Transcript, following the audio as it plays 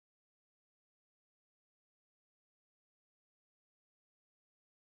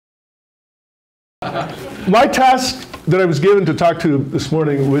My task that I was given to talk to this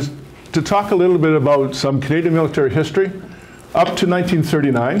morning was to talk a little bit about some Canadian military history up to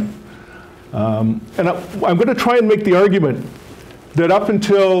 1939. And I'm going to try and make the argument that up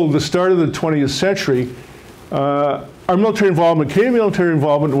until the start of the 20th century, our military involvement, Canadian military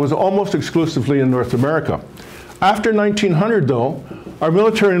involvement, was almost exclusively in North America. After 1900, though, our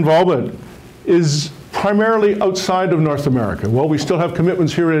military involvement is primarily outside of North America. Well, we still have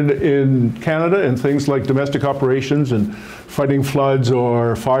commitments here in Canada and things like domestic operations and fighting floods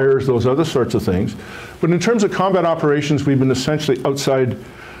or fires, those other sorts of things. But in terms of combat operations, we've been essentially outside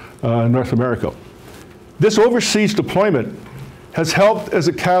North America. This overseas deployment has helped as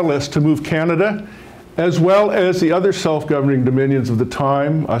a catalyst to move Canada, as well as the other self-governing dominions of the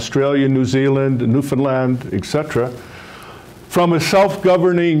time, Australia, New Zealand, Newfoundland, etc., from a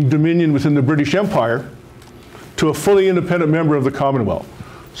self-governing dominion within the British Empire to a fully independent member of the Commonwealth.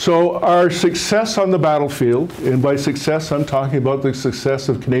 So our success on the battlefield, and by success I'm talking about the success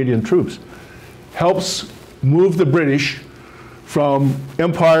of Canadian troops, helps move the British from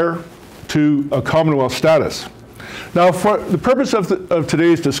empire to a Commonwealth status. Now, for the purpose of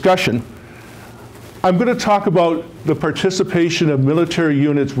today's discussion, I'm going to talk about the participation of military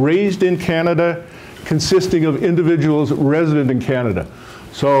units raised in Canada, consisting of individuals resident in Canada.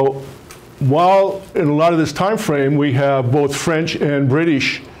 So while in a lot of this time frame we have both French and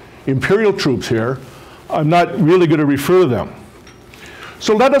British imperial troops here, I'm not really going to refer to them.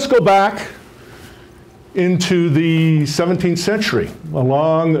 So let us go back into the 17th century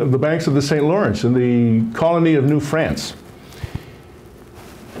along the banks of the St. Lawrence in the colony of New France.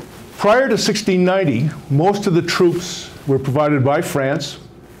 Prior to 1690, most of the troops were provided by France.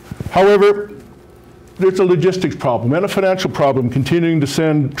 However, there's a logistics problem and a financial problem continuing to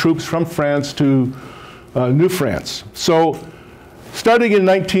send troops from France to New France. So starting in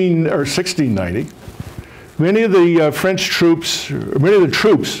 1690, many of the French troops, or many of the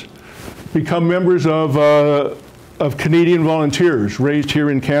troops, become members of Canadian volunteers raised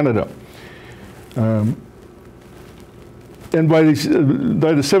here in Canada. And by the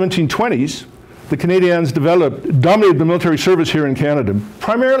 1720s, the Canadians dominated the military service here in Canada,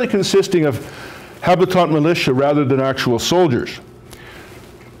 primarily consisting of habitant militia rather than actual soldiers.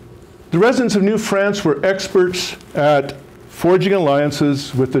 The residents of New France were experts at forging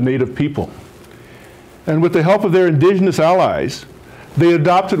alliances with the native people. And with the help of their indigenous allies, they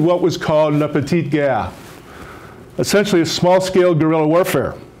adopted what was called la petite guerre, essentially a small-scale guerrilla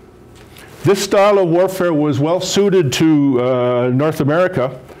warfare. This style of warfare was well suited to North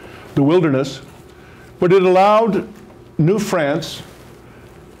America, the wilderness, but it allowed New France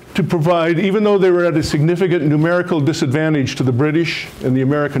to provide, even though they were at a significant numerical disadvantage to the British and the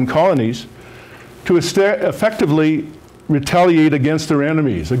American colonies, to effectively retaliate against their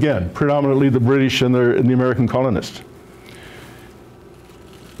enemies, again, predominantly the British and the American colonists.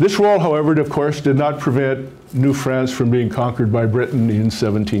 This role, however, of course, did not prevent New France from being conquered by Britain in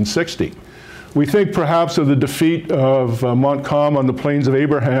 1760. We think perhaps of the defeat of Montcalm on the Plains of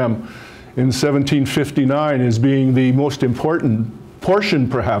Abraham in 1759 as being the most important portion,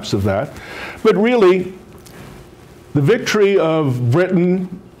 perhaps, of that. But really, the victory of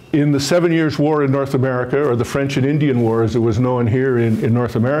Britain in the 7 Years' War in North America, or the French and Indian War as it was known here in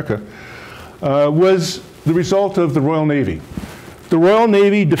North America, was the result of the Royal Navy. The Royal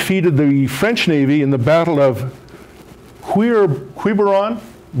Navy defeated the French Navy in the Battle of Quiberon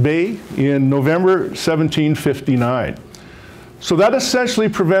Bay in November 1759. So that essentially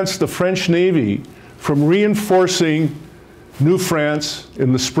prevents the French Navy from reinforcing New France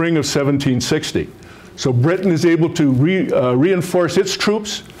in the spring of 1760. So Britain is able to reinforce its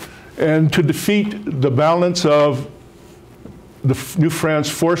troops and to defeat the balance of the New France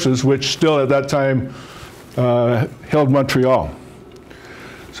forces, which still at that time held Montreal.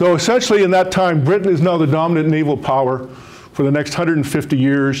 So essentially in that time, Britain is now the dominant naval power for the next 150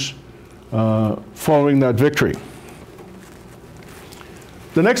 years following that victory.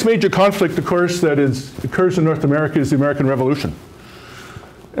 The next major conflict, of course, that occurs in North America is the American Revolution.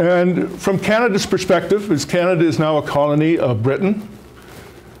 And from Canada's perspective, as Canada is now a colony of Britain,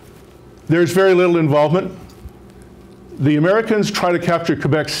 there's very little involvement. The Americans try to capture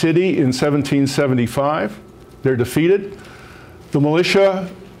Quebec City in 1775. They're defeated. The militia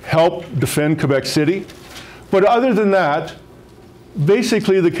help defend Quebec City. But other than that,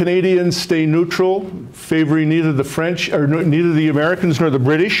 basically the Canadians stay neutral, favoring neither the French, or neither the Americans nor the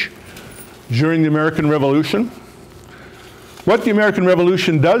British during the American Revolution. What the American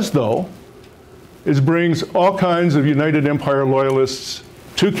Revolution does, though, is brings all kinds of United Empire loyalists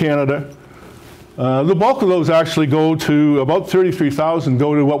to Canada. The bulk of those actually go to, about 33,000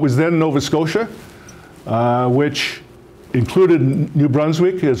 go to what was then Nova Scotia. which included New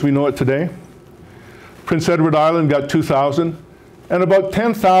Brunswick as we know it today. Prince Edward Island got 2,000, and about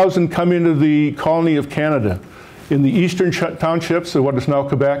 10,000 come into the colony of Canada in the eastern townships of what is now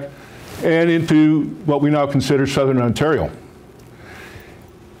Quebec and into what we now consider southern Ontario.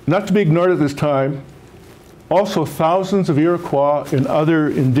 Not to be ignored at this time, also thousands of Iroquois and other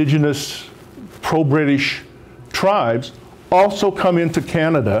indigenous pro-British tribes also come into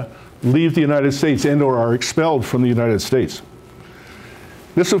Canada, leave the United States, and or are expelled from the United States.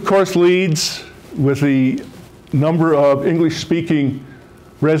 This, of course, leads with the number of English-speaking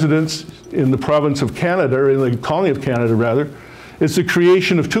residents in the province of Canada, or in the colony of Canada, rather, is the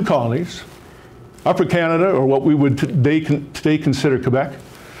creation of two colonies, Upper Canada, or what we would today consider Quebec,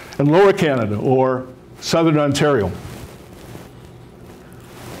 and Lower Canada, or Southern Ontario.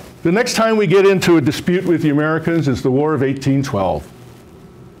 The next time we get into a dispute with the Americans is the War of 1812.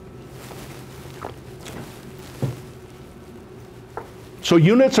 So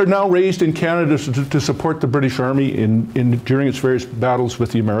units are now raised in Canada to support the British Army during its various battles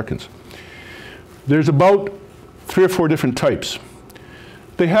with the Americans. There's about 3 or 4 different types.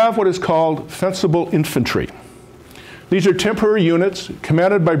 They have what is called fencible infantry. These are temporary units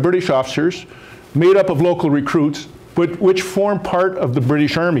commanded by British officers, made up of local recruits, but which form part of the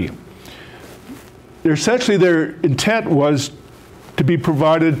British Army. Essentially, their intent was to be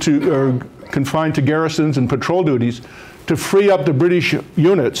provided to, or confined to garrisons and patrol duties, to free up the British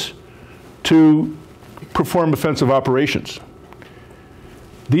units to perform offensive operations.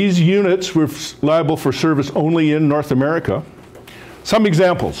 These units were liable for service only in North America. Some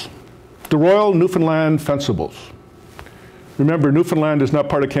examples: the Royal Newfoundland Fencibles. Remember, Newfoundland is not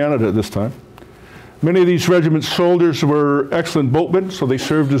part of Canada at this time. Many of these regiment soldiers were excellent boatmen, so they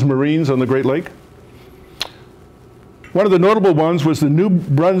served as Marines on the Great Lake. One of the notable ones was the New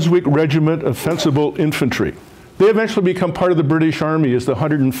Brunswick Regiment of Fencible Infantry. They eventually become part of the British Army as the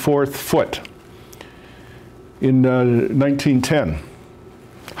 104th Foot in 1910.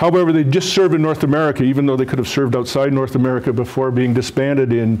 However, they just served in North America, even though they could have served outside North America before being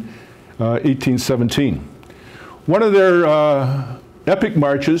disbanded in 1817. One of their epic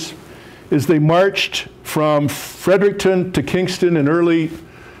marches is they marched from Fredericton to Kingston in early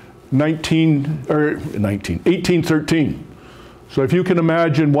 1813. So if you can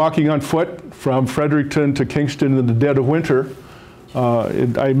imagine walking on foot from Fredericton to Kingston in the dead of winter,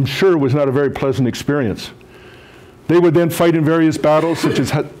 I'm sure it was not a very pleasant experience. They would then fight in various battles, such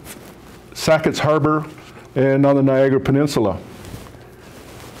as Sackett's Harbor and on the Niagara Peninsula.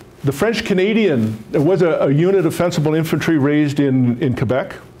 The French-Canadian, there was a unit of fencible infantry raised in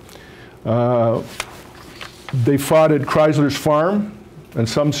Quebec. They fought at Chrysler's Farm, and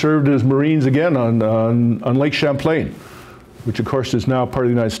some served as Marines again on Lake Champlain, which of course is now part of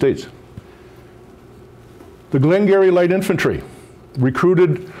the United States. The Glengarry Light Infantry,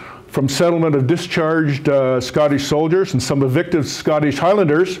 recruited from settlement of discharged Scottish soldiers and some evicted Scottish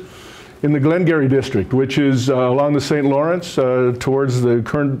Highlanders in the Glengarry district, which is along the St. Lawrence towards the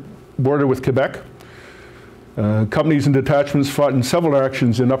current border with Quebec. Companies and detachments fought in several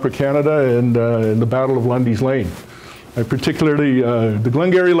actions in Upper Canada and in the Battle of Lundy's Lane. Particularly, the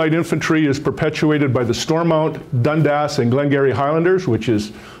Glengarry Light Infantry is perpetuated by the Stormont, Dundas, and Glengarry Highlanders, which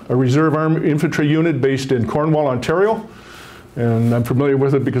is a reserve armed infantry unit based in Cornwall, Ontario. And I'm familiar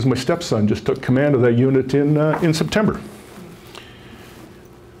with it because my stepson just took command of that unit in September.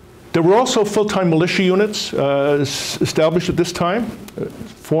 There were also full-time militia units established at this time,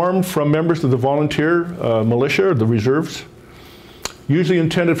 formed from members of the volunteer militia, or the reserves, usually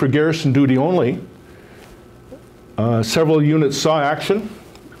intended for garrison duty only. Several units saw action.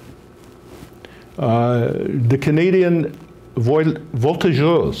 The Canadian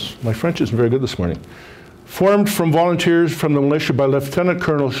Voltigeurs, my French isn't very good this morning, formed from volunteers from the militia by Lieutenant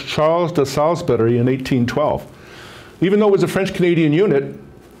Colonel Charles de Salisbury in 1812. Even though it was a French-Canadian unit,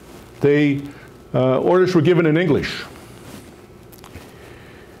 orders were given in English.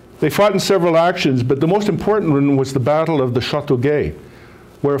 They fought in several actions, but the most important one was the Battle of the Châteauguay,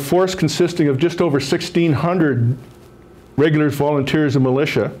 where a force consisting of just over 1,600 regulars, volunteers, and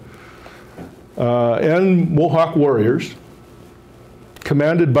militia, and Mohawk warriors,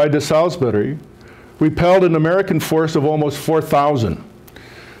 commanded by de Salisbury, repelled an American force of almost 4,000,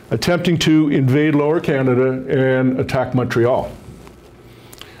 attempting to invade Lower Canada and attack Montreal.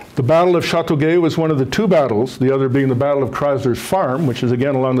 The Battle of Châteauguay was one of the 2 battles, the other being the Battle of Chrysler's Farm, which is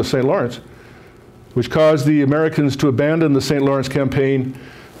again along the St. Lawrence, which caused the Americans to abandon the St. Lawrence campaign,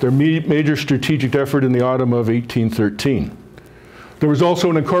 their major strategic effort in the autumn of 1813. There was also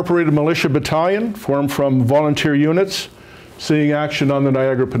an incorporated militia battalion formed from volunteer units seeing action on the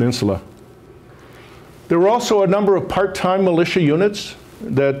Niagara Peninsula. There were also a number of part-time militia units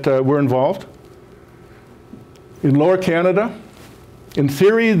that were involved. In Lower Canada, in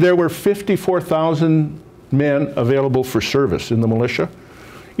theory, there were 54,000 men available for service in the militia.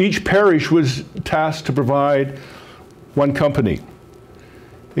 Each parish was tasked to provide one company.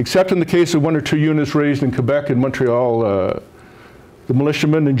 Except in the case of one or two units raised in Quebec and Montreal, the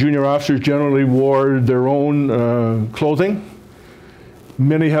militiamen and junior officers generally wore their own clothing.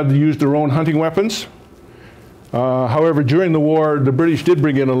 Many had to use their own hunting weapons. However, during the war, the British did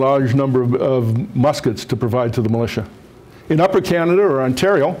bring in a large number of muskets to provide to the militia. In Upper Canada, or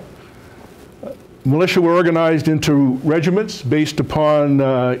Ontario, militia were organized into regiments based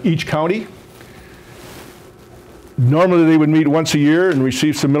upon each county. Normally they would meet once a year and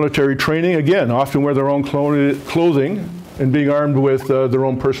receive some military training, again, often wear their own clothing and being armed with their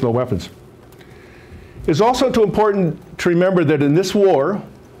own personal weapons. It's also important to remember that in this war,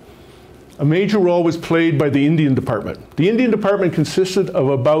 a major role was played by the Indian Department. The Indian Department consisted of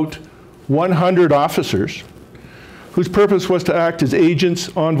about 100 officers whose purpose was to act as agents,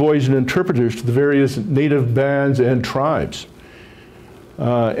 envoys, and interpreters to the various native bands and tribes.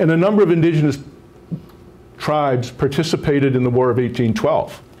 And a number of indigenous tribes participated in the War of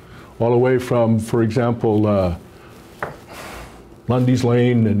 1812, all the way from, for example, Lundy's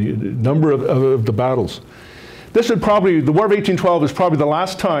Lane and a number of the battles. The War of 1812 is probably the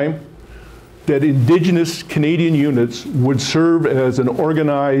last time that indigenous Canadian units would serve as an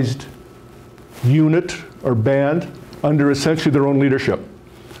organized unit or band under essentially their own leadership.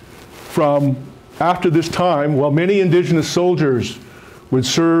 From after this time, while many indigenous soldiers would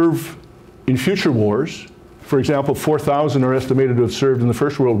serve in future wars, for example, 4,000 are estimated to have served in the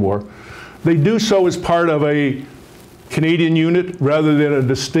First World War, they do so as part of a Canadian unit rather than a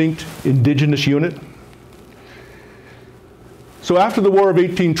distinct indigenous unit. So after the War of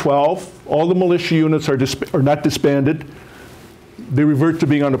 1812, all the militia units are not disbanded. They revert to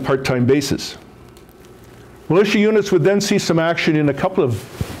being on a part-time basis. Militia units would then see some action in a couple of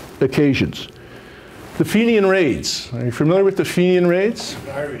occasions. The Fenian Raids. Are you familiar with the Fenian Raids?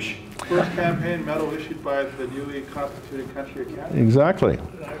 The Irish. First campaign medal issued by the newly constituted country of Canada. Exactly.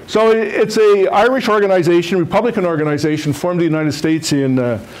 So it's an Irish organization, Republican organization, formed in the United States in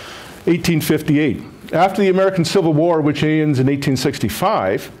 1858. After the American Civil War, which ends in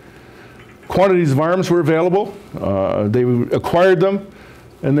 1865, quantities of arms were available. They acquired them,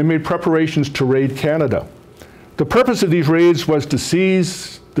 and they made preparations to raid Canada. The purpose of these raids was to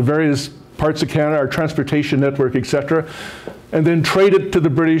seize the various parts of Canada, our transportation network, etc., and then trade it to the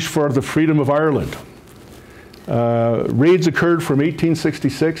British for the freedom of Ireland. Raids occurred from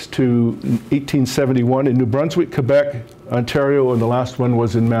 1866 to 1871 in New Brunswick, Quebec, Ontario, and the last one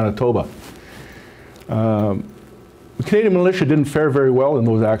was in Manitoba. The Canadian militia didn't fare very well in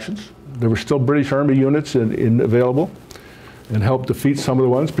those actions. There were still British Army units available and helped defeat some of the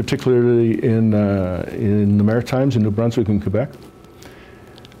ones, particularly in the Maritimes, in New Brunswick and Quebec.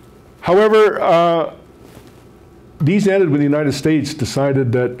 However, these ended when the United States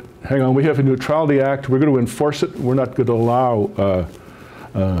decided that, hang on, we have a Neutrality Act, we're going to enforce it, we're not going to allow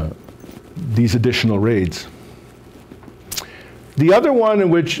these additional raids. The other one in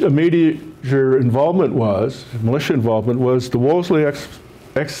which a major involvement was, militia involvement, was the Wolseley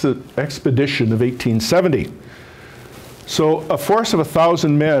Expedition of 1870. So a force of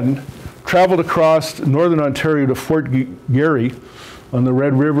 1,000 men traveled across northern Ontario to Fort Garry on the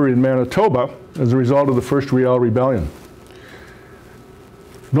Red River in Manitoba as a result of the First Riel Rebellion.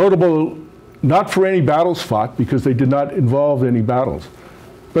 Notable not for any battles fought, because they did not involve any battles,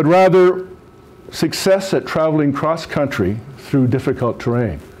 but rather success at traveling cross-country through difficult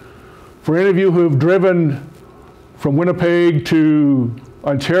terrain. For any of you who have driven from Winnipeg to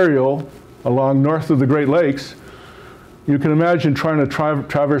Ontario along north of the Great Lakes, you can imagine trying to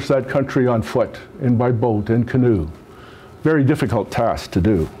traverse that country on foot and by boat and canoe. Very difficult task to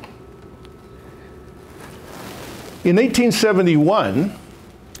do. In 1871,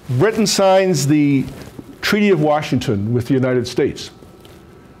 Britain signs the Treaty of Washington with the United States.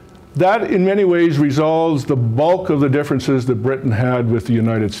 That, in many ways, resolves the bulk of the differences that Britain had with the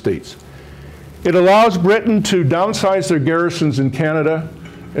United States. It allows Britain to downsize their garrisons in Canada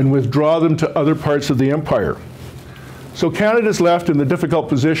and withdraw them to other parts of the empire. So Canada is left in the difficult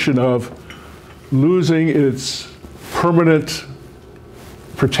position of losing its permanent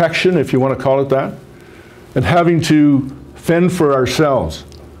protection, if you want to call it that, and having to fend for ourselves.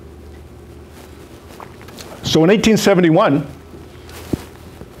 So in 1871,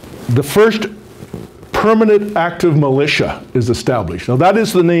 the first permanent active militia is established. Now that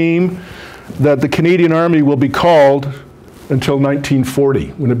is the name that the Canadian Army will be called until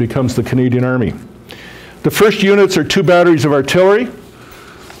 1940, when it becomes the Canadian Army. The first units are 2 batteries of artillery,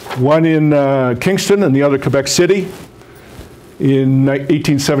 one in Kingston and the other Quebec City in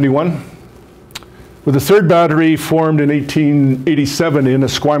 1871, with the 3rd battery formed in 1887 in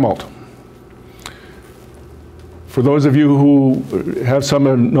Esquimalt. For those of you who have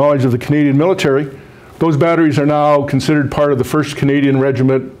some knowledge of the Canadian military, those batteries are now considered part of the 1st Canadian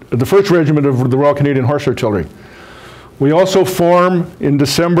Regiment, the 1st Regiment of the Royal Canadian Horse Artillery. We also form in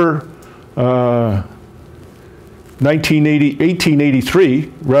December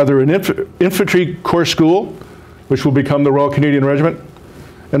 1883, rather, an infantry corps school, which will become the Royal Canadian Regiment,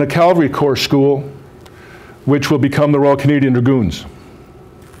 and a cavalry corps school, which will become the Royal Canadian Dragoons.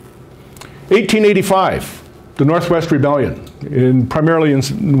 1885. The Northwest Rebellion, primarily in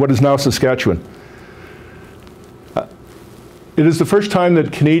what is now Saskatchewan. It is the first time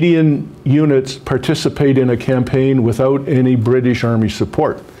that Canadian units participate in a campaign without any British Army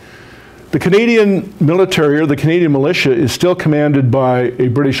support. The Canadian military, or the Canadian militia, is still commanded by a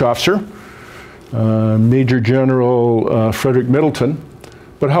British officer, Major General Frederick Middleton.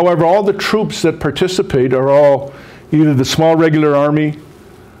 But however, all the troops that participate are all either the small regular army,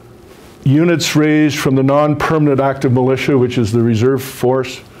 units raised from the non-permanent active militia, which is the reserve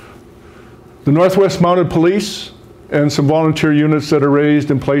force, the Northwest Mounted Police, and some volunteer units that are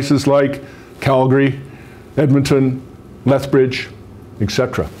raised in places like Calgary, Edmonton, Lethbridge,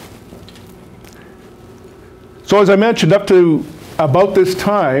 etc. So as I mentioned, up to about this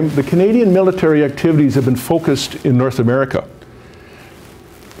time, the Canadian military activities have been focused in North America.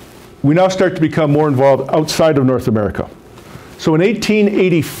 We now start to become more involved outside of North America. So in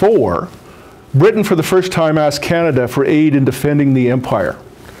 1884, Britain for the first time asked Canada for aid in defending the Empire,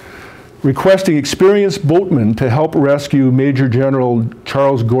 requesting experienced boatmen to help rescue Major General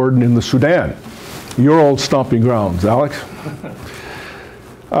Charles Gordon in the Sudan, your old stomping grounds, Alex.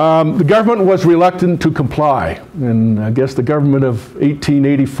 The government was reluctant to comply, and I guess the government of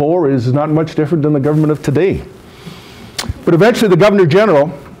 1884 is not much different than the government of today. But eventually the Governor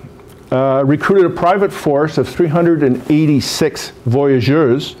General recruited a private force of 386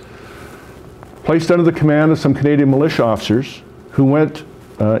 voyageurs, placed under the command of some Canadian militia officers who went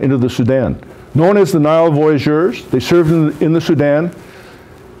into the Sudan. Known as the Nile Voyageurs, they served in the Sudan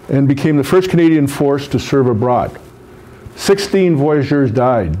and became the first Canadian force to serve abroad. 16 voyageurs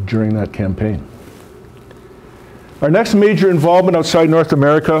died during that campaign. Our next major involvement outside North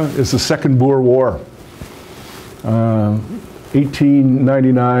America is the Second Boer War,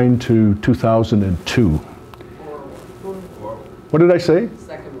 1899 to 2002. What did I say?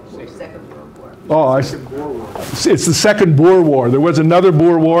 Second World War. Oh, it's the Second Boer War. There was another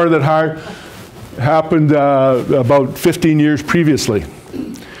Boer War that happened about 15 years previously.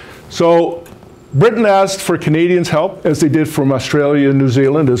 So Britain asked for Canadians' help, as they did from Australia and New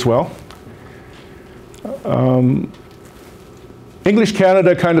Zealand as well. English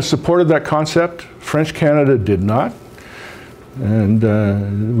Canada kind of supported that concept. French Canada did not,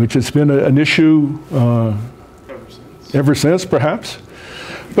 and which has been an issue ever since, perhaps.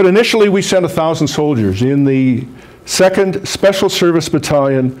 But initially, we sent 1,000 soldiers in the 2nd Special Service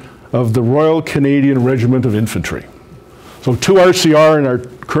Battalion of the Royal Canadian Regiment of Infantry. So 2 RCR in our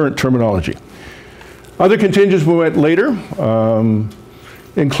current terminology. Other contingents we went later,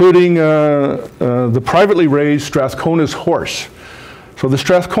 including the privately raised Strathcona's Horse. So the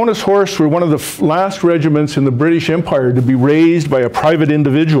Strathcona's Horse were one of the last regiments in the British Empire to be raised by a private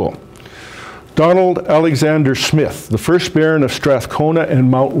individual, Donald Alexander Smith, the 1st Baron of Strathcona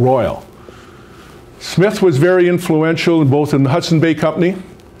and Mount Royal. Smith was very influential both in the Hudson Bay Company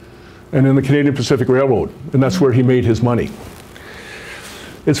and in the Canadian Pacific Railroad, and that's where he made his money.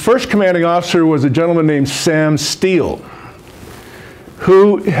 Its first commanding officer was a gentleman named Sam Steele,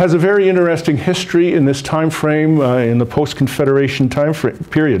 who has a very interesting history in this time frame, in the post-Confederation time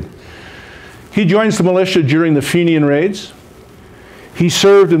period. He joins the militia during the Fenian raids. He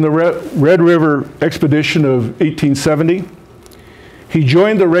served in the Red River Expedition of 1870. He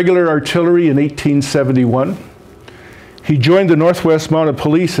joined the regular artillery in 1871. He joined the Northwest Mounted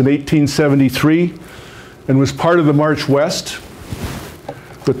Police in 1873 and was part of the March West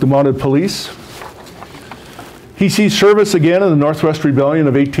with the Mounted Police. He sees service again in the Northwest Rebellion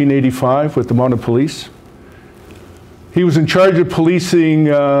of 1885 with the Mounted Police. He was in charge of policing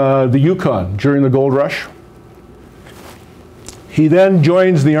the Yukon during the Gold Rush. He then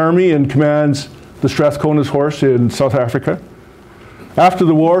joins the Army and commands the Strathcona's Horse in South Africa. After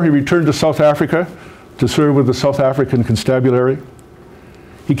the war, he returned to South Africa to serve with the South African Constabulary.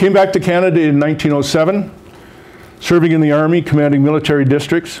 He came back to Canada in 1907, serving in the Army, commanding military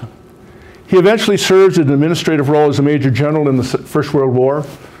districts. He eventually serves an administrative role as a Major General in the First World War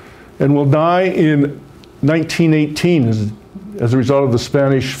and will die in 1918 as a result of the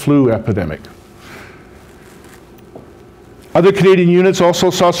Spanish flu epidemic. Other Canadian units also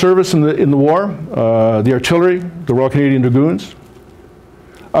saw service in the war. The artillery, the Royal Canadian Dragoons.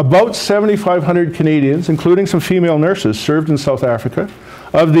 About 7,500 Canadians, including some female nurses, served in South Africa.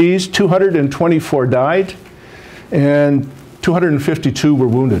 Of these, 224 died, and 252 were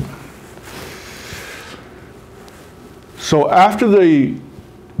wounded. So after the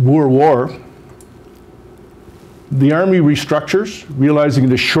Boer War, the Army restructures, realizing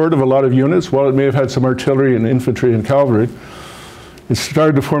it is short of a lot of units. While it may have had some artillery and infantry and cavalry, it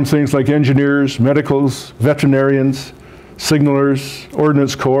started to form things like engineers, medicals, veterinarians, signalers,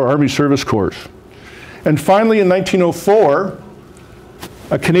 Ordnance Corps, Army Service Corps. And finally, in 1904,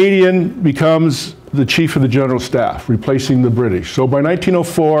 a Canadian becomes the Chief of the General Staff, replacing the British. So by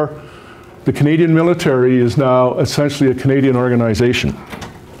 1904, the Canadian military is now essentially a Canadian organization.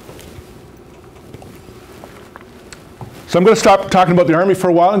 So I'm going to stop talking about the Army for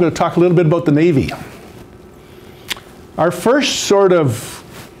a while. I'm going to talk a little bit about the Navy. Our first sort of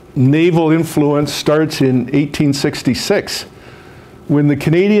naval influence starts in 1866, when the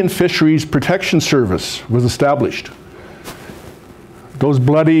Canadian Fisheries Protection Service was established. Those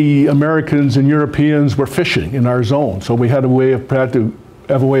bloody Americans and Europeans were fishing in our zone, so we had to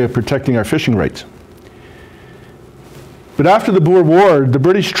have a way of protecting our fishing rights. But after the Boer War, the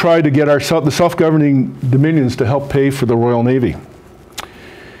British tried to get the self-governing dominions to help pay for the Royal Navy.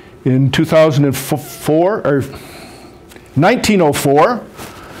 In 1904,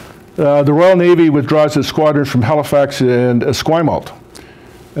 the Royal Navy withdraws its squadrons from Halifax and Esquimalt,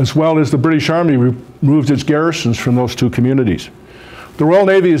 as well as the British Army removes its garrisons from those two communities. The Royal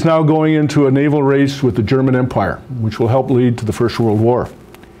Navy is now going into a naval race with the German Empire, which will help lead to the First World War.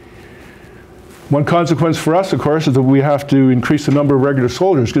 One consequence for us, of course, is that we have to increase the number of regular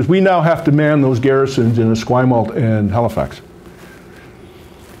soldiers, because we now have to man those garrisons in Esquimalt and Halifax.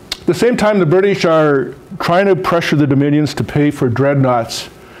 At the same time, the British are trying to pressure the Dominions to pay for dreadnoughts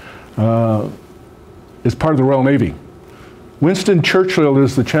as part of the Royal Navy. Winston Churchill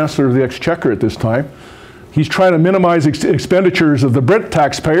is the Chancellor of the Exchequer at this time. He's trying to minimize expenditures of the Brit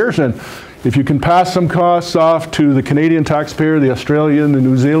taxpayers, and if you can pass some costs off to the Canadian taxpayer, the Australian, the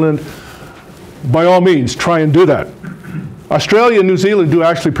New Zealand, by all means, try and do that. Australia and New Zealand do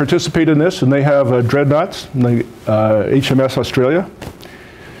actually participate in this, and they have dreadnoughts, HMS Australia.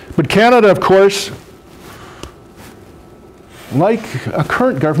 But Canada, of course, like a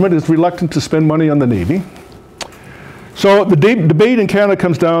current government, is reluctant to spend money on the Navy. So the debate in Canada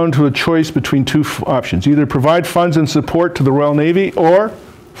comes down to a choice between two options: either provide funds and support to the Royal Navy or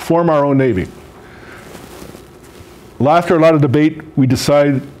form our own Navy. Well, after a lot of debate, we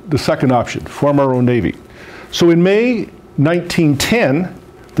decide the second option, form our own Navy. So in May 1910,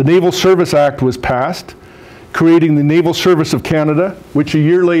 the Naval Service Act was passed, creating the Naval Service of Canada, which a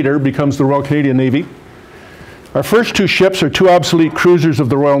year later becomes the Royal Canadian Navy. Our first two ships are two obsolete cruisers of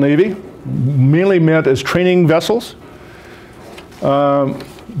the Royal Navy, mainly meant as training vessels.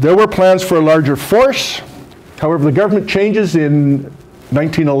 There were plans for a larger force. However, the government changes in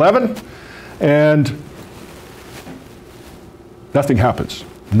 1911, and nothing happens.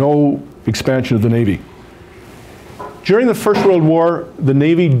 No expansion of the Navy. During the First World War, the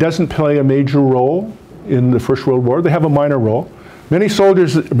Navy doesn't play a major role in the First World War. They have a minor role. Many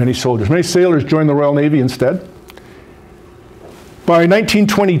sailors join the Royal Navy instead. By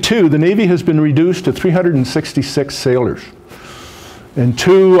 1922, the Navy has been reduced to 366 sailors and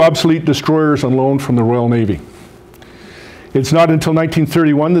 2 obsolete destroyers on loan from the Royal Navy. It's not until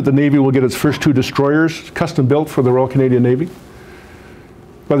 1931 that the Navy will get its first 2 destroyers, custom built for the Royal Canadian Navy.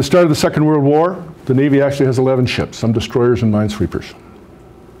 By the start of the Second World War, the Navy actually has 11 ships, some destroyers and minesweepers.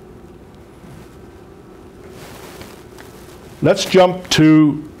 Let's jump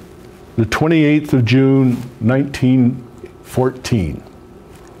to the 28th of June, 1914.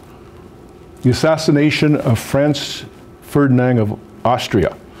 The assassination of Franz Ferdinand of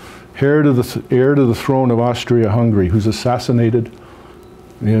Austria, heir to the throne of Austria-Hungary, who's assassinated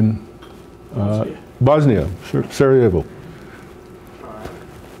in Bosnia, Sarajevo.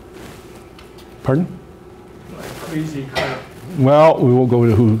 Pardon? Like crazy kind of. Well, we won't go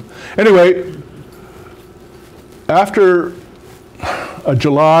into who. Anyway, after a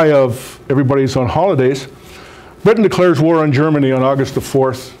July of everybody's on holidays, Britain declares war on Germany on August the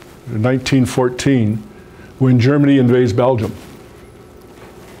 4th, 1914, when Germany invades Belgium.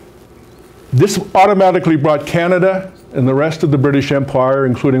 This automatically brought Canada and the rest of the British Empire,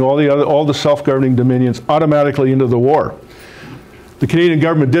 including all the self-governing dominions, automatically into the war. The Canadian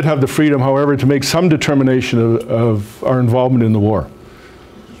government did have the freedom, however, to make some determination of our involvement in the war.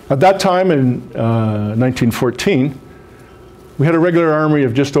 At that time in 1914, we had a regular army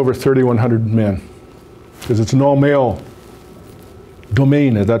of just over 3,100 men, because it's an all-male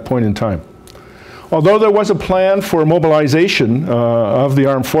domain at that point in time. Although there was a plan for mobilization of the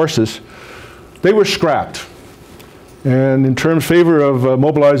armed forces, they were scrapped. And in favor of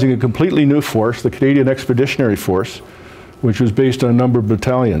mobilizing a completely new force, the Canadian Expeditionary Force, which was based on a number of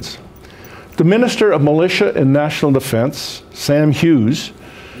battalions. The Minister of Militia and National Defense, Sam Hughes,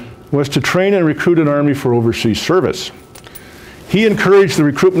 was to train and recruit an army for overseas service. He encouraged the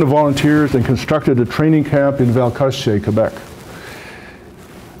recruitment of volunteers and constructed a training camp in Valcourcier, Quebec.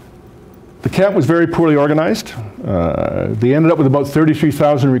 The camp was very poorly organized. They ended up with about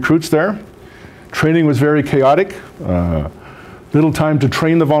 33,000 recruits there. Training was very chaotic. Little time to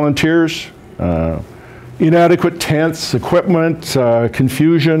train the volunteers. Inadequate tents, equipment,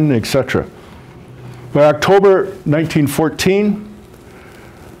 confusion, etc. By October 1914,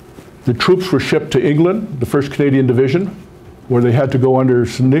 the troops were shipped to England, the 1st Canadian Division, where they had to go under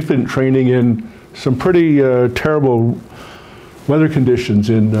significant training in some pretty terrible weather conditions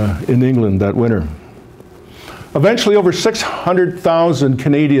in England that winter. Eventually, over 600,000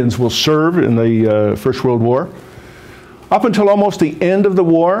 Canadians will serve in the First World War. Up until almost the end of the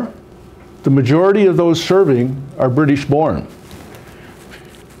war, the majority of those serving are British-born.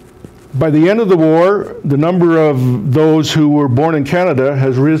 By the end of the war, the number of those who were born in Canada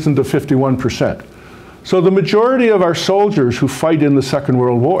has risen to 51%. So the majority of our soldiers who fight in the Second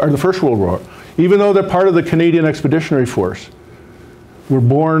World War, or the First World War, even though they're part of the Canadian Expeditionary Force, were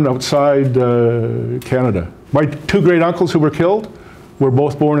born outside Canada. My 2 great uncles who were killed were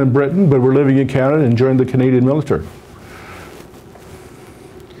both born in Britain, but were living in Canada and joined the Canadian military.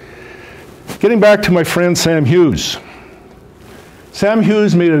 Getting back to my friend Sam Hughes. Sam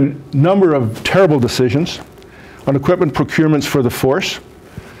Hughes made a number of terrible decisions on equipment procurements for the force,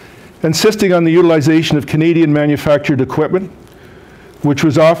 insisting on the utilization of Canadian manufactured equipment, which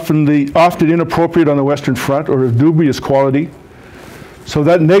was often inappropriate on the Western Front or of dubious quality. So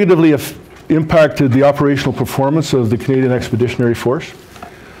that negatively impacted the operational performance of the Canadian Expeditionary Force.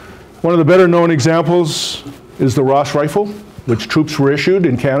 One of the better known examples is the Ross rifle, which troops were issued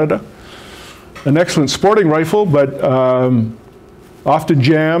in Canada. An excellent sporting rifle, but often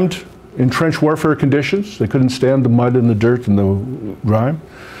jammed in trench warfare conditions. They couldn't stand the mud and the dirt and the grime.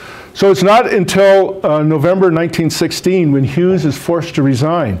 So it's not until November 1916, when Hughes is forced to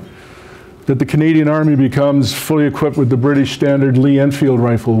resign, that the Canadian Army becomes fully equipped with the British standard Lee Enfield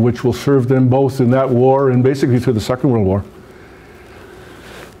rifle, which will serve them both in that war and basically through the Second World War.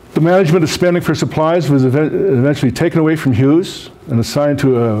 The management of spending for supplies was eventually taken away from Hughes and assigned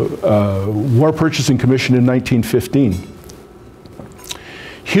to a War Purchasing Commission in 1915.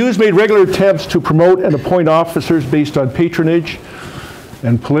 Hughes made regular attempts to promote and appoint officers based on patronage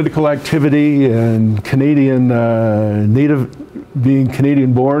and political activity and Canadian being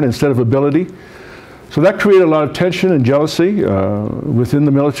Canadian born instead of ability. So that created a lot of tension and jealousy within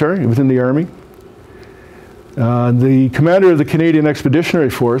the military, within the Army. The commander of the Canadian Expeditionary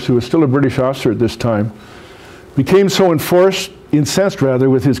Force, who was still a British officer at this time, became so incensed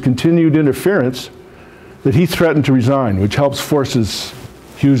with his continued interference that he threatened to resign, which helps forces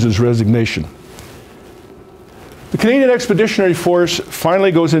Hughes's resignation. The Canadian Expeditionary Force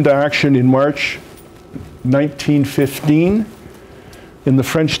finally goes into action in March 1915 in the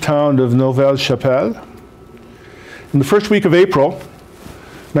French town of Nouvelle-Chapelle. In the first week of April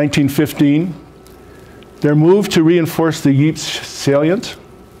 1915, they're moved to reinforce the Ypres salient,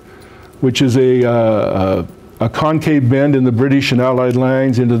 which is a concave bend in the British and Allied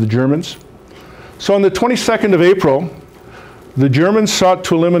lines into the Germans. So on the 22nd of April, the Germans sought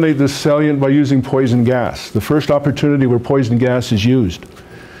to eliminate this salient by using poison gas, the first opportunity where poison gas is used.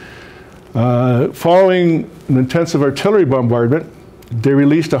 Following an intensive artillery bombardment, they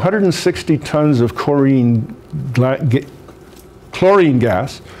released 160 tons of chlorine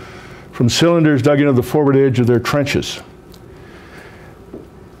gas from cylinders dug into the forward edge of their trenches.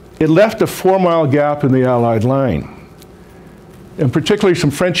 It left a 4-mile gap in the Allied line. And particularly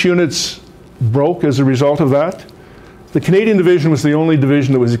some French units broke as a result of that. The Canadian division was the only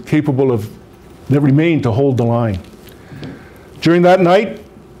division that was capable of, that remained to hold the line. During that night,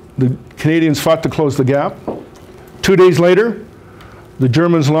 the Canadians fought to close the gap. 2 days later, the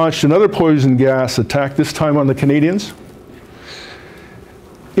Germans launched another poison gas attack, this time on the Canadians.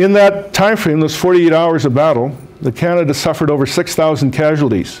 In that time frame, those 48 hours of battle, the Canada suffered over 6,000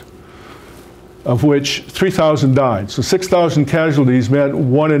 casualties, of which 3,000 died. So 6,000 casualties meant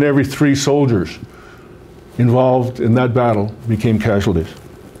 1 in every 3 soldiers involved in that battle became casualties.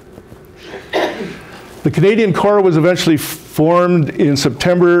 The Canadian Corps was eventually formed in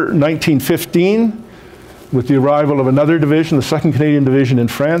September 1915 with the arrival of another division, the 2nd Canadian Division in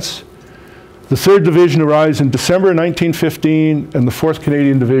France. The 3rd Division arrives in December 1915 and the 4th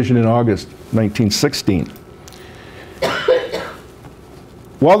Canadian Division in August 1916.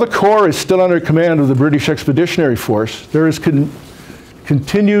 While the Corps is still under command of the British Expeditionary Force, there is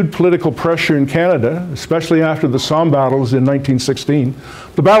continued political pressure in Canada, especially after the Somme battles in 1916.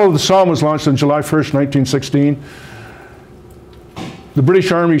 The Battle of the Somme was launched on July 1st, 1916. The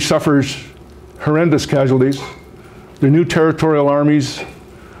British Army suffers horrendous casualties. The new territorial armies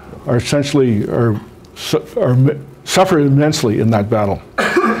are essentially suffer immensely in that battle.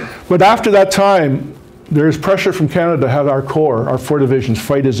 But after that time, there is pressure from Canada to have our Corps, our 4 divisions,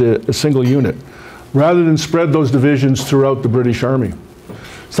 fight as a single unit, rather than spread those divisions throughout the British Army.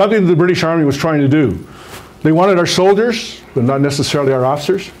 Something the British Army was trying to do. They wanted our soldiers, but not necessarily our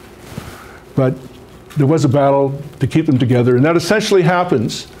officers. But there was a battle to keep them together, and that essentially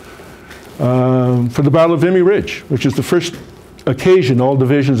happens for the Battle of Vimy Ridge, which is the first occasion all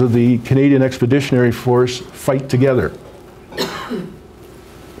divisions of the Canadian Expeditionary Force fight together.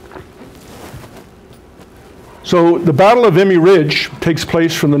 So the Battle of Vimy Ridge takes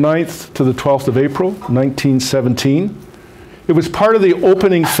place from the 9th to the 12th of April, 1917. It was part of the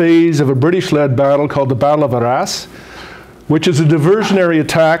opening phase of a British-led battle called the Battle of Arras, which is a diversionary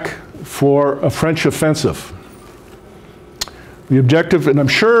attack for a French offensive. The objective, and I'm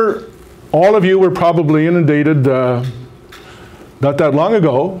sure all of you were probably inundated not that long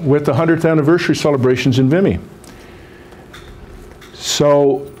ago with the 100th anniversary celebrations in Vimy.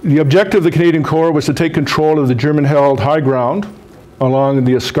 So the objective of the Canadian Corps was to take control of the German-held high ground along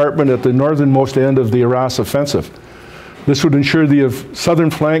the escarpment at the northernmost end of the Arras offensive. This would ensure the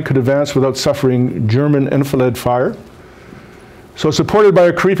southern flank could advance without suffering German enfilade fire. So supported by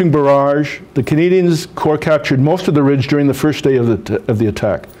a creeping barrage, the Canadian Corps captured most of the ridge during the first day of the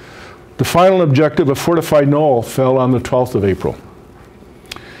attack. The final objective, a fortified knoll, fell on the 12th of April.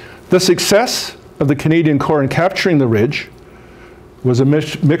 The success of the Canadian Corps in capturing the ridge was a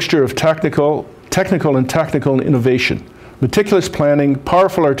mixture of technical and tactical innovation, meticulous planning,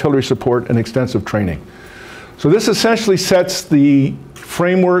 powerful artillery support, and extensive training. So this essentially sets the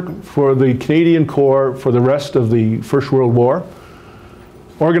framework for the Canadian Corps for the rest of the First World War.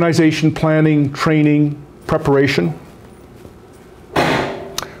 Organization, planning, training, preparation.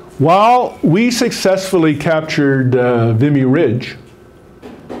 While we successfully captured Vimy Ridge,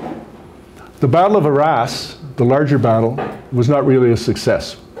 the Battle of Arras, the larger battle, was not really a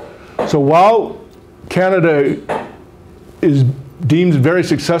success. So while Canada is deemed very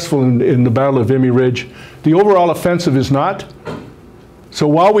successful in the Battle of Vimy Ridge, the overall offensive is not. So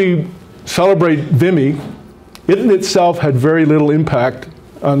while we celebrate Vimy, it in itself had very little impact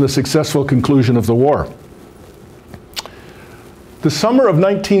on the successful conclusion of the war. The summer of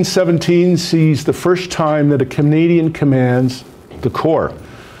 1917 sees the first time that a Canadian commands the Corps.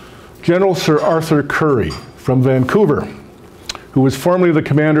 General Sir Arthur Currie from Vancouver, who was formerly the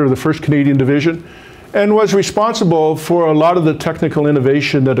commander of the 1st Canadian Division and was responsible for a lot of the technical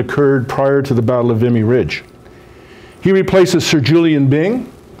innovation that occurred prior to the Battle of Vimy Ridge. He replaces Sir Julian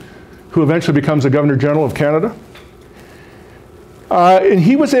Byng, who eventually becomes the Governor General of Canada. And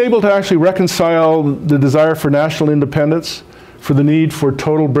he was able to actually reconcile the desire for national independence, for the need for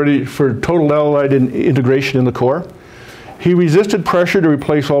total Allied integration in the Corps. He resisted pressure to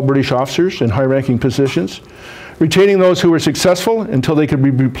replace all British officers in high-ranking positions, retaining those who were successful until they could be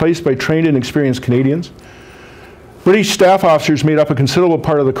replaced by trained and experienced Canadians. British staff officers made up a considerable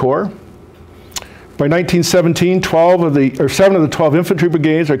part of the Corps. By 1917, 7 of the 12 infantry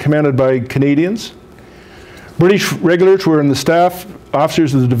brigades are commanded by Canadians. British regulars were in the staff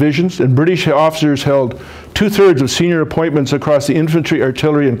officers of the divisions, and British officers held 2/3 of senior appointments across the infantry,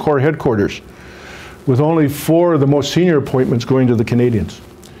 artillery, and Corps headquarters, with only 4 of the most senior appointments going to the Canadians.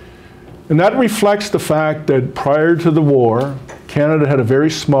 And that reflects the fact that prior to the war, Canada had a very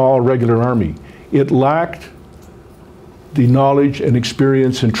small regular army. It lacked the knowledge and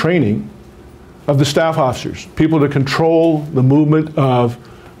experience and training of the staff officers, people to control the movement of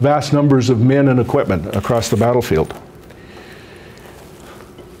vast numbers of men and equipment across the battlefield.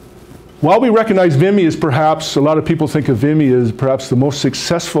 While we recognize Vimy as perhaps, a lot of people think of Vimy as perhaps the most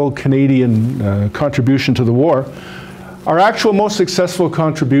successful Canadian contribution to the war, our actual most successful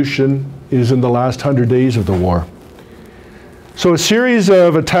contribution is in the last 100 days of the war. So a series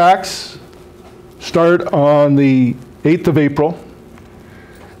of attacks start on the 8th of April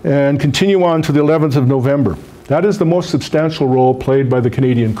and continue on to the 11th of November. That is the most substantial role played by the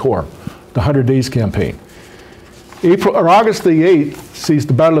Canadian Corps, the 100 Days campaign. August the 8th sees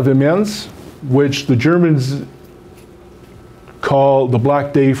the Battle of Amiens, which the Germans call the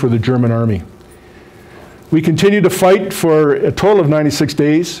Black Day for the German Army. We continued to fight for a total of 96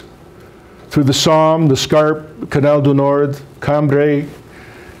 days through the Somme, the Scarpe, Canal du Nord, Cambrai,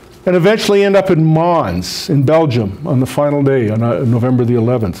 and eventually end up in Mons in Belgium on the final day, on November the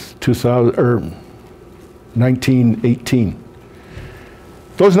 11th, 1918.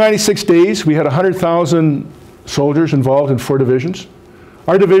 Those 96 days, we had 100,000 soldiers involved in 4 divisions.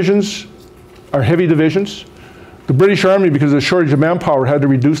 Our divisions are heavy divisions. The British Army, because of the shortage of manpower, had to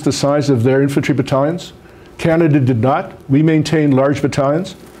reduce the size of their infantry battalions. Canada did not. We maintained large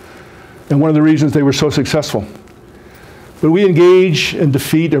battalions, and one of the reasons they were so successful. But we engage and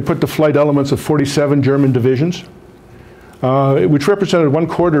defeat or put to flight elements of 47 German divisions, which represented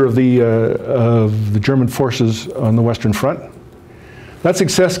 1/4 of the German forces on the Western Front. That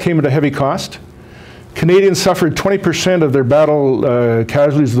success came at a heavy cost. Canadians suffered 20% of their battle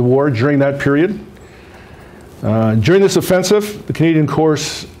casualties of the war during that period. During this offensive, the Canadian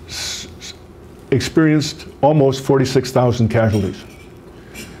Corps experienced almost 46,000 casualties.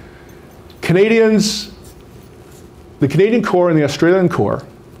 The Canadian Corps and the Australian Corps,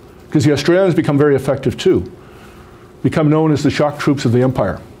 because the Australians become very effective too, become known as the shock troops of the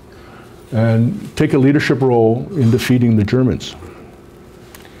Empire and take a leadership role in defeating the Germans.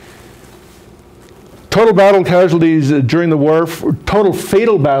 Total battle casualties during the war, total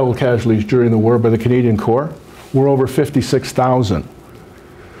fatal battle casualties during the war by the Canadian Corps were over 56,000.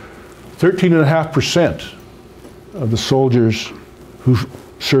 13.5% of the soldiers who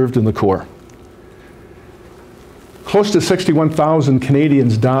served in the Corps. Close to 61,000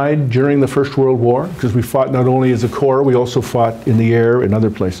 Canadians died during the First World War, because we fought not only as a Corps, we also fought in the air and other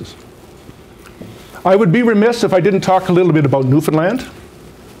places. I would be remiss if I didn't talk a little bit about Newfoundland.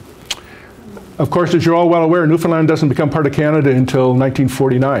 Of course, as you're all well aware, Newfoundland doesn't become part of Canada until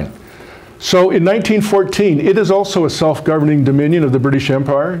 1949. So in 1914, it is also a self-governing dominion of the British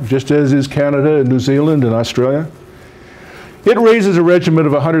Empire, just as is Canada and New Zealand and Australia. It raises a regiment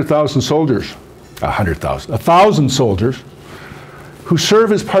of 100,000 soldiers. 1,000 soldiers who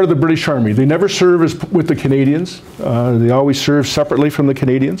serve as part of the British Army. They never serve with the Canadians. They always serve separately from the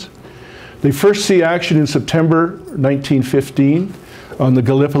Canadians. They first see action in September 1915 on the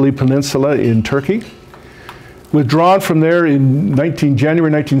Gallipoli Peninsula in Turkey. Withdrawn from there in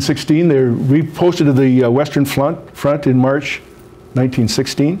January 1916, they're reposted to the Western Front in March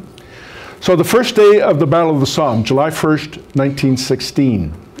 1916. So the first day of the Battle of the Somme, July 1st,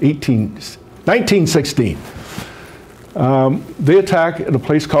 1916, they attack at a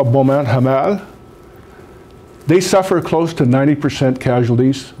place called Beaumont-Hamel. They suffer close to 90%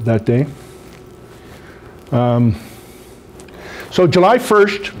 casualties that day. So July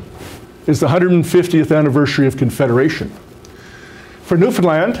 1st is the 150th anniversary of Confederation. For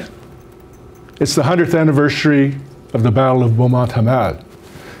Newfoundland, it's the 100th anniversary of the Battle of Beaumont-Hamel.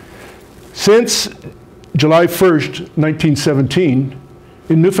 Since July 1st, 1917,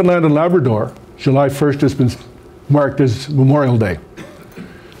 in Newfoundland and Labrador, July 1st has been marked as Memorial Day.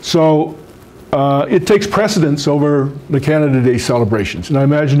 So it takes precedence over the Canada Day celebrations, and I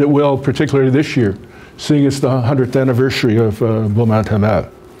imagine it will, particularly this year, seeing it's the 100th anniversary of Beaumont-Hamel.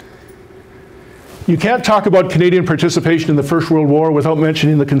 You can't talk about Canadian participation in the First World War without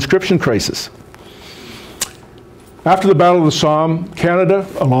mentioning the conscription crisis. After the Battle of the Somme, Canada,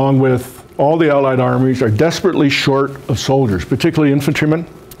 along with all the Allied armies, are desperately short of soldiers, particularly infantrymen,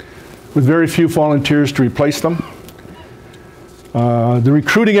 with very few volunteers to replace them. The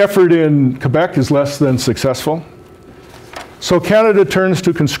recruiting effort in Quebec is less than successful. So Canada turns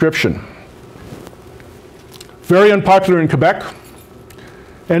to conscription. Very unpopular in Quebec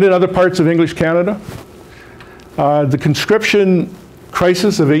and in other parts of English Canada. The conscription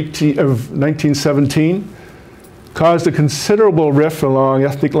crisis of 1917 caused a considerable rift along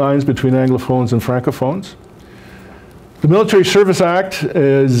ethnic lines between Anglophones and Francophones. The Military Service Act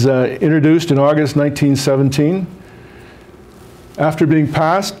is introduced in August 1917. After being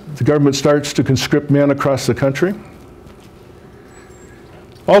passed, the government starts to conscript men across the country.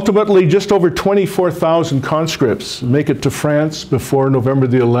 Ultimately, just over 24,000 conscripts make it to France before November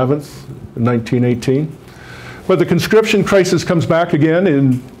the 11th, 1918. But the conscription crisis comes back again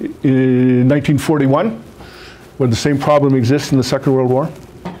in 1941, where the same problem exists in the Second World War.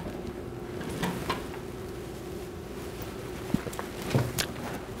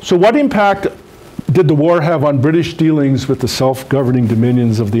 So what impact did the war have on British dealings with the self-governing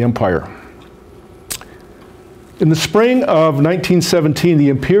dominions of the Empire? In the spring of 1917, the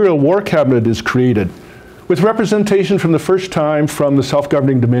Imperial War Cabinet is created, with representation from the first time from the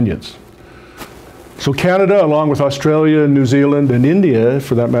self-governing dominions. So Canada, along with Australia, New Zealand, and India,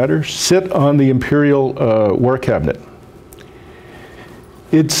 for that matter, sit on the Imperial War Cabinet.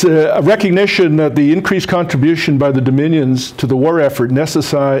 It's a recognition that the increased contribution by the Dominions to the war effort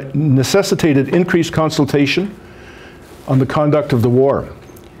necessitated increased consultation on the conduct of the war.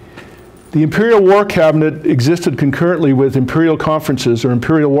 The Imperial War Cabinet existed concurrently with Imperial Conferences or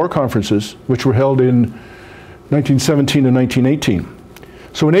Imperial War Conferences, which were held in 1917 and 1918.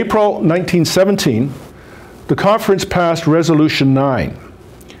 So in April 1917, the conference passed Resolution 9,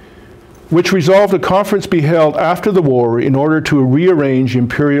 which resolved a conference be held after the war in order to rearrange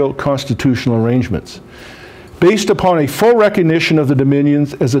imperial constitutional arrangements, based upon a full recognition of the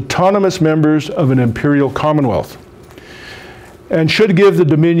Dominions as autonomous members of an imperial commonwealth, and should give the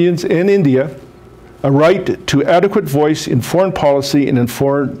Dominions and India a right to adequate voice in foreign policy and in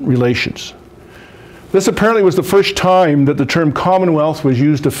foreign relations. This apparently was the first time that the term Commonwealth was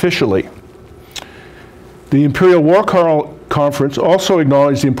used officially. The Imperial War Conference also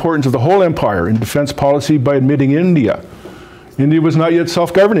acknowledged the importance of the whole empire in defense policy by admitting India. India was not yet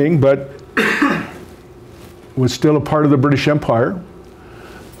self-governing, but was still a part of the British Empire,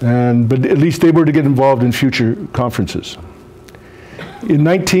 but at least they were to get involved in future conferences. In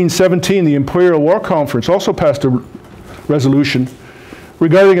 1917, the Imperial War Conference also passed a resolution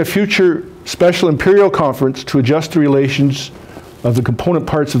regarding a future special imperial conference to adjust the relations of the component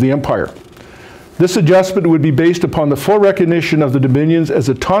parts of the empire. This adjustment would be based upon the full recognition of the Dominions as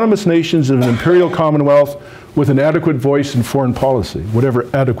autonomous nations of an imperial commonwealth with an adequate voice in foreign policy, whatever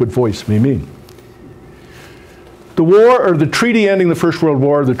adequate voice may mean. The war, or the treaty ending the First World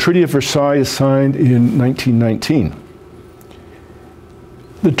War, the Treaty of Versailles, is signed in 1919.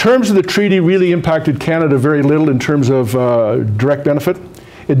 The terms of the treaty really impacted Canada very little in terms of direct benefit.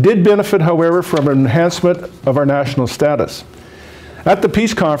 It did benefit, however, from an enhancement of our national status. At the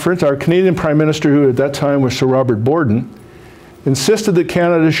peace conference, our Canadian Prime Minister, who at that time was Sir Robert Borden, insisted that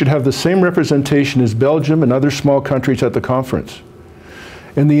Canada should have the same representation as Belgium and other small countries at the conference.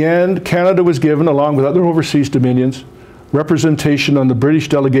 In the end, Canada was given, along with other overseas dominions, representation on the British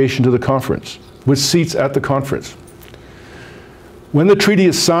delegation to the conference, with seats at the conference. When the treaty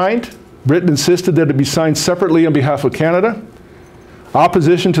is signed, Britain insisted that it be signed separately on behalf of Canada.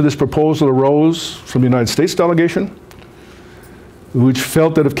 Opposition to this proposal arose from the United States delegation, which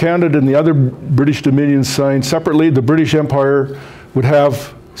felt that if Canada and the other British dominions signed separately, the British Empire would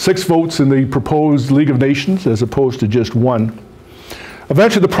have 6 votes in the proposed League of Nations as opposed to just 1.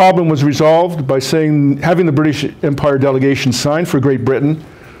 Eventually the problem was resolved by having the British Empire delegation sign for Great Britain,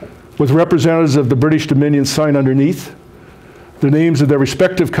 with representatives of the British Dominions sign underneath, the names of their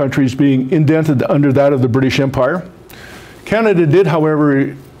respective countries being indented under that of the British Empire. Canada did,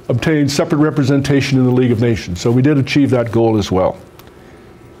 however, obtain separate representation in the League of Nations, so we did achieve that goal as well.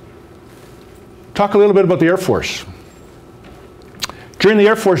 Talk a little bit about the Air Force. During the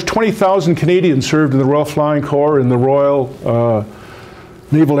Air Force, 20,000 Canadians served in the Royal Flying Corps and the Royal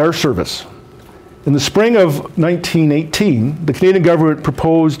Naval Air Service. In the spring of 1918, the Canadian government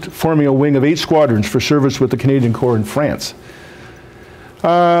proposed forming a wing of 8 squadrons for service with the Canadian Corps in France.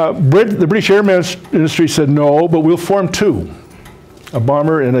 The British Air Ministry said no, but we'll form 2, a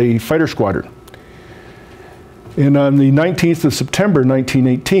bomber and a fighter squadron. And on the 19th of September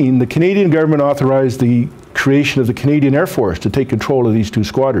 1918, the Canadian government authorized the creation of the Canadian Air Force to take control of these 2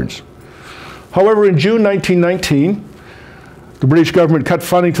 squadrons. However, in June 1919, the British government cut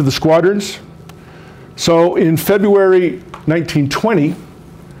funding to the squadrons. So in February 1920,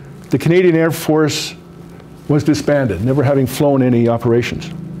 the Canadian Air Force was disbanded, never having flown any operations.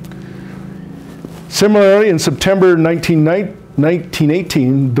 Similarly, in September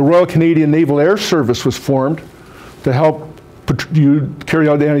 1918, the Royal Canadian Naval Air Service was formed to help carry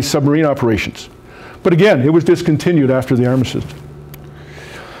out the anti-submarine operations. But again, it was discontinued after the armistice.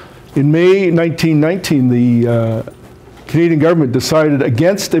 In May 1919, the Canadian government decided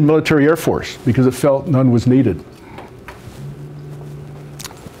against a military air force because it felt none was needed.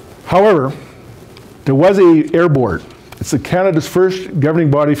 However, there was an air board. It's Canada's first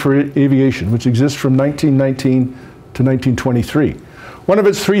governing body for aviation, which exists from 1919 to 1923. One of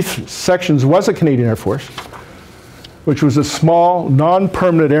its 3 sections was a Canadian Air Force, which was a small,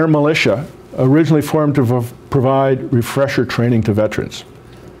 non-permanent air militia originally formed to provide refresher training to veterans.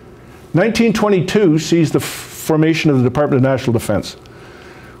 1922 sees the formation of the Department of National Defense.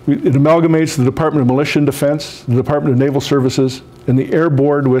 It amalgamates the Department of Militia and Defense, the Department of Naval Services, and the Air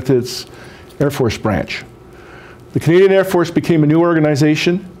Board with its Air Force branch. The Canadian Air Force became a new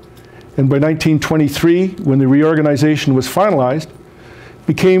organization, and by 1923, when the reorganization was finalized,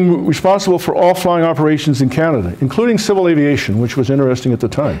 became responsible for all flying operations in Canada, including civil aviation, which was interesting at the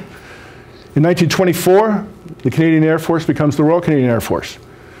time. In 1924, the Canadian Air Force becomes the Royal Canadian Air Force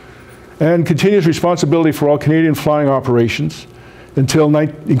and continues responsibility for all Canadian flying operations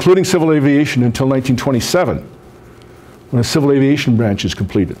including civil aviation, until 1927, when a civil aviation branch is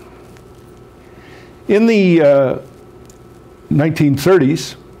completed. In the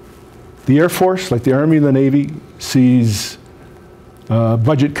 1930s, the Air Force, like the Army and the Navy, sees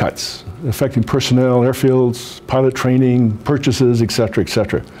budget cuts affecting personnel, airfields, pilot training, purchases, et cetera, et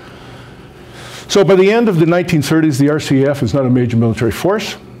cetera. So by the end of the 1930s, the RCF is not a major military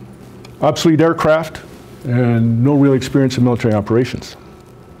force, obsolete aircraft, and no real experience in military operations.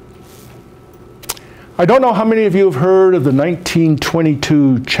 I don't know how many of you have heard of the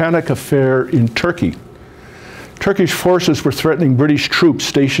 1922 Çanak affair in Turkey. Turkish forces were threatening British troops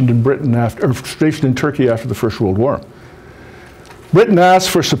stationed in Turkey after the First World War. Britain asked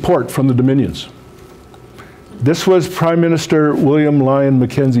for support from the Dominions. This was Prime Minister William Lyon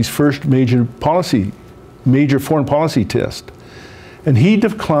Mackenzie's first major foreign policy test. And he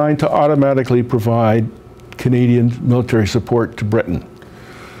declined to automatically provide Canadian military support to Britain.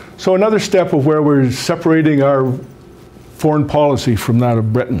 So another step of where we're separating our foreign policy from that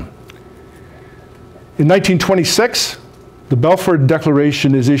of Britain. In 1926, the Balfour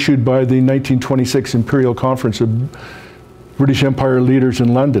Declaration is issued by the 1926 Imperial Conference of British Empire leaders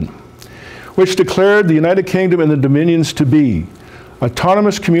in London, which declared the United Kingdom and the Dominions to be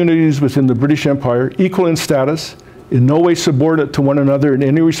autonomous communities within the British Empire, equal in status, in no way subordinate to one another in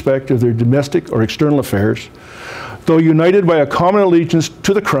any respect of their domestic or external affairs, though united by a common allegiance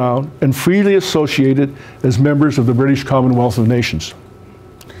to the Crown and freely associated as members of the British Commonwealth of Nations.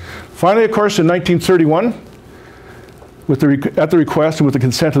 Finally, of course, in 1931, at the request and with the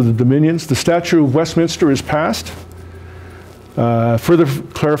consent of the Dominions, the Statute of Westminster is passed, further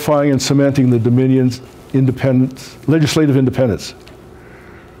clarifying and cementing the Dominions' legislative independence.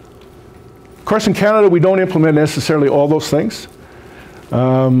 Of course, in Canada, we don't implement necessarily all those things.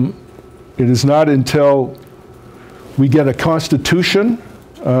 It is not until we get a constitution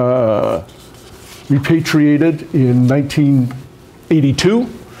repatriated in 1982.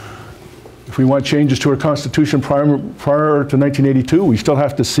 If we want changes to our constitution prior to 1982, we still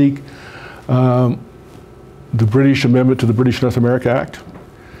have to seek the British amendment to the British North America Act.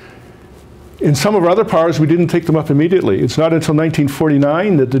 In some of our other powers, we didn't take them up immediately. It's not until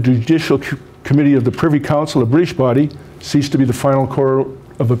 1949 that the Judicial Committee of the Privy Council, a British body, ceased to be the final court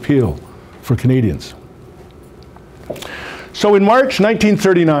of appeal for Canadians. So in March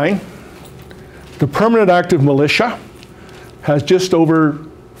 1939, the permanent active militia has just over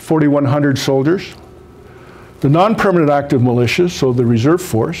 4,100 soldiers. The non-permanent active militia, so the reserve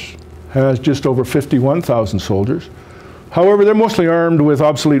force, has just over 51,000 soldiers. However, they're mostly armed with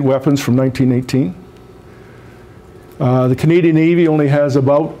obsolete weapons from 1918. The Canadian Navy only has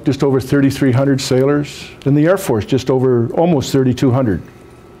about just over 3,300 sailors, and the Air Force just over almost 3,200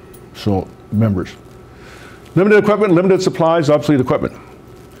 members. Limited equipment, limited supplies, obsolete equipment.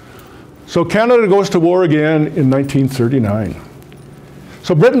 So Canada goes to war again in 1939.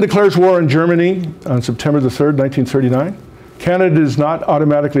 So Britain declares war on Germany on September the 3rd, 1939. Canada is not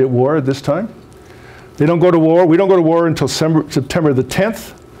automatically at war at this time. They don't go to war. We don't go to war until September the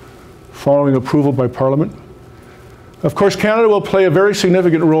 10th, following approval by Parliament. Of course, Canada will play a very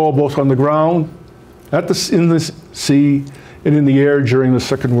significant role both on the ground, in the sea, and in the air during the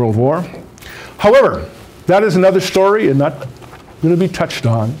Second World War. However, that is another story and not going to be touched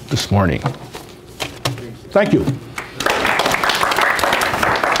on this morning. Thank you.